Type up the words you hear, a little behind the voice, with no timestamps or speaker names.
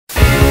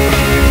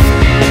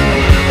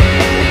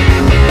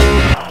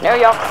New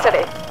York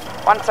City,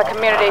 once a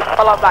community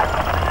full of life,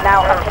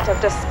 now a pit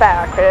of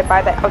despair created by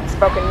the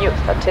outspoken youth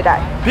of today.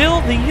 Bill,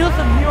 the youth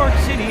of New York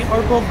City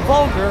are both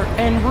vulgar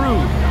and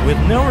rude, with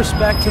no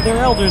respect to their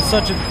elders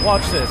such as,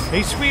 watch this,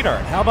 hey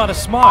sweetheart, how about a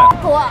smile?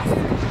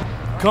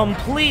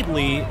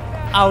 Completely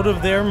out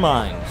of their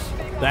minds.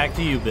 Back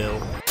to you, Bill.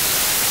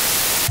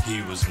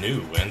 He was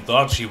new and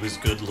thought she was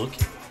good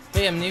looking.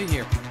 Hey, I'm new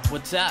here.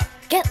 What's up?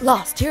 Get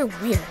lost, you're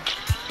weird.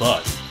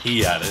 But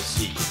he had a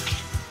secret.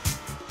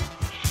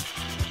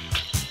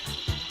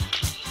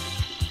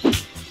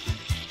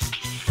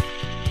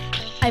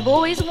 I've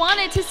always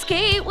wanted to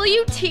skate. Will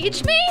you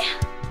teach me?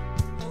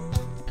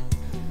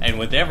 And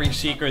with every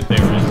secret, there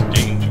is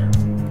danger.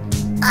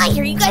 I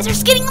hear you guys are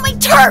skating on my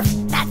turf!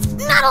 That's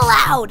not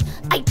allowed!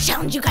 I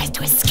challenge you guys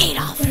to a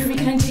skate-off! What are we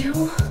gonna do?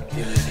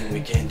 The only thing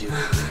we can do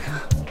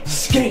is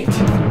skate.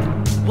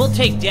 We'll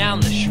take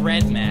down the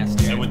Shred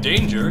Master. And with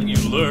danger, you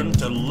learn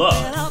to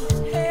love. Are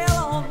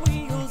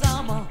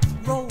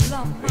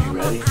you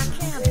ready?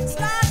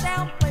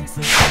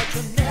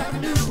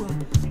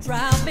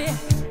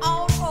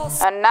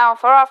 And now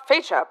for our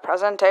feature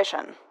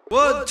presentation.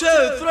 1, 2,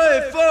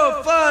 3,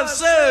 4, 5,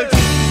 6.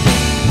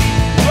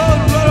 Run.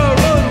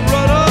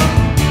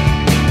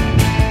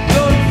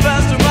 Going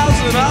faster miles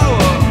an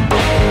hour.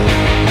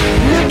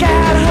 Look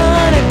out,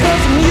 honey,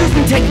 'cause I'm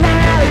using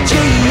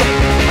technology.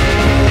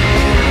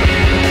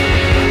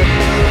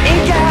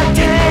 Ain't got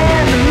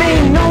time to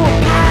make no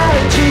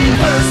apology.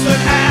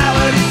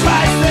 Personality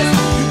crisis.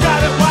 You got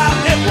it while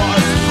it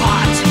was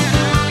hot.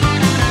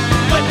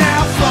 But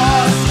now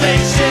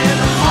frustration,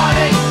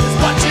 heartache is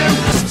what you.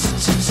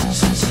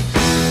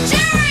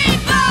 Jerry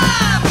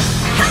Bob!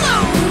 Hello,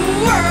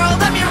 world,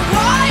 I'm your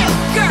wild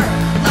girl.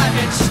 I'm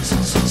your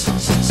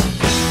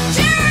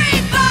Jerry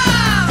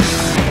Bob!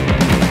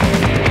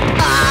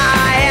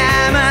 I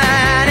am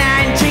an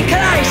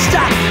anti-Christ.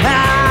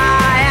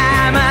 I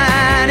am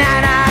an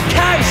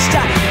anarchist.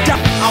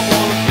 I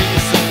wanna be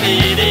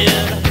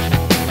sedated,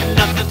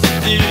 nothing to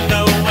do,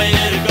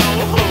 nowhere to go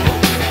home.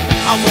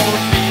 I wanna